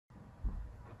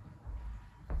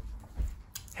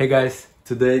Hey guys,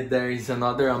 today there is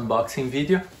another unboxing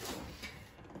video.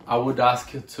 I would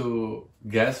ask you to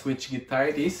guess which guitar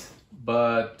it is,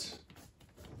 but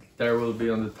there will be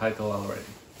on the title already,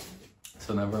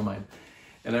 so never mind.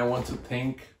 And I want to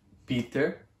thank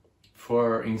Peter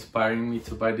for inspiring me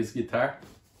to buy this guitar,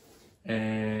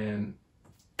 and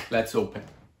let's open.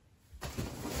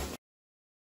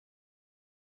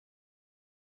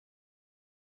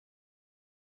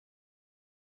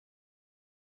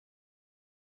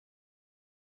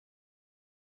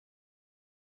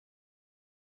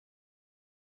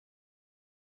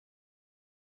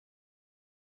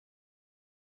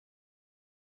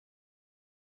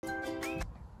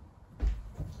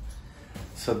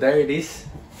 So there it is,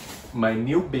 my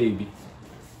new baby,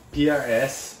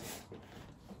 PRS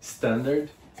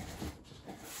Standard,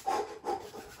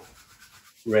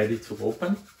 ready to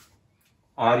open.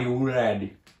 Are you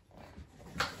ready?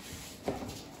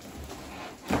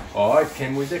 Oh, it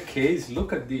came with a case.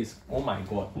 Look at this. Oh my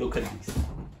god, look at this.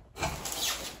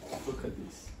 Look at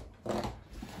this.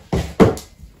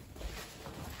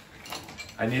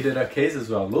 I needed a case as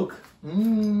well. Look.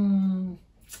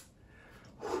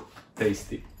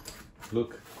 Tasty.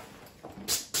 Look.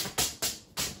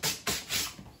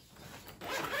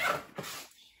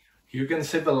 You can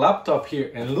save a laptop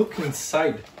here and look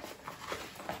inside.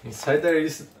 Inside there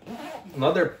is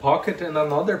another pocket and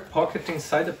another pocket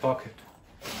inside the pocket.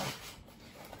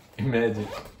 Imagine.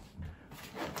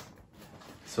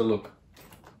 So look.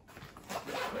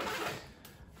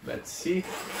 Let's see.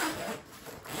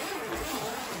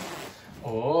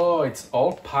 Oh, it's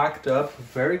all packed up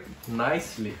very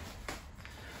nicely.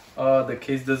 Oh, the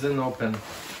case doesn't open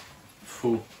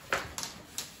full.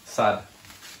 Sad.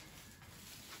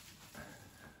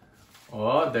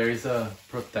 Oh, there is a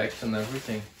protection,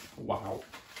 everything. Wow.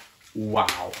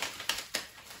 Wow.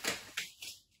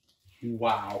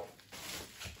 Wow.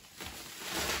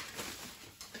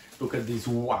 Look at this.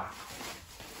 Wow.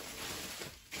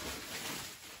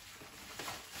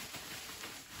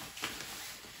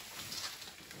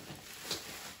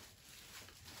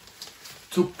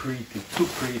 Too pretty, too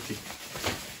pretty.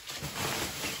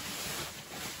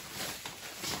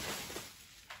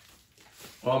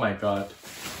 Oh my god.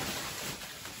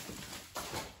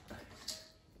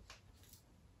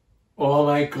 Oh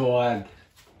my god.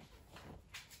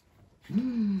 I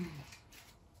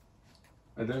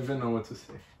don't even know what to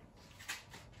say.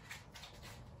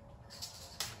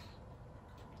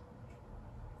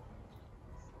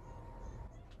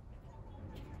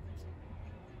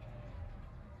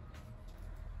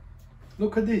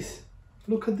 Look at this.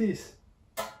 Look at this.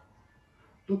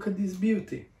 Look at this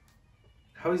beauty.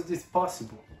 How is this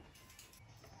possible?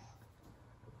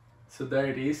 So there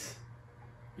it is.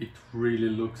 It really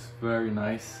looks very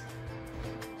nice.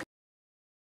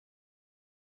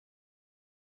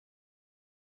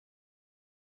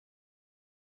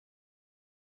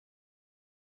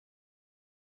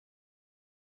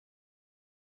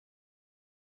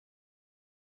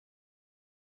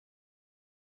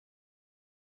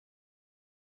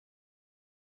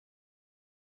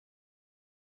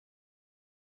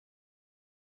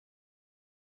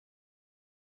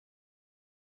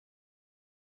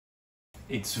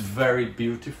 It's very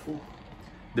beautiful.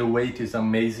 The weight is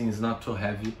amazing, it's not too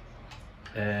heavy.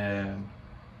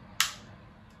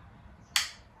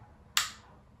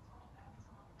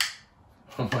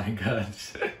 Oh my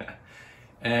gosh.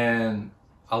 And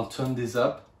I'll tune this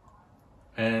up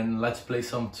and let's play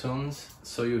some tunes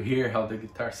so you hear how the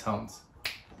guitar sounds.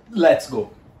 Let's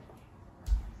go.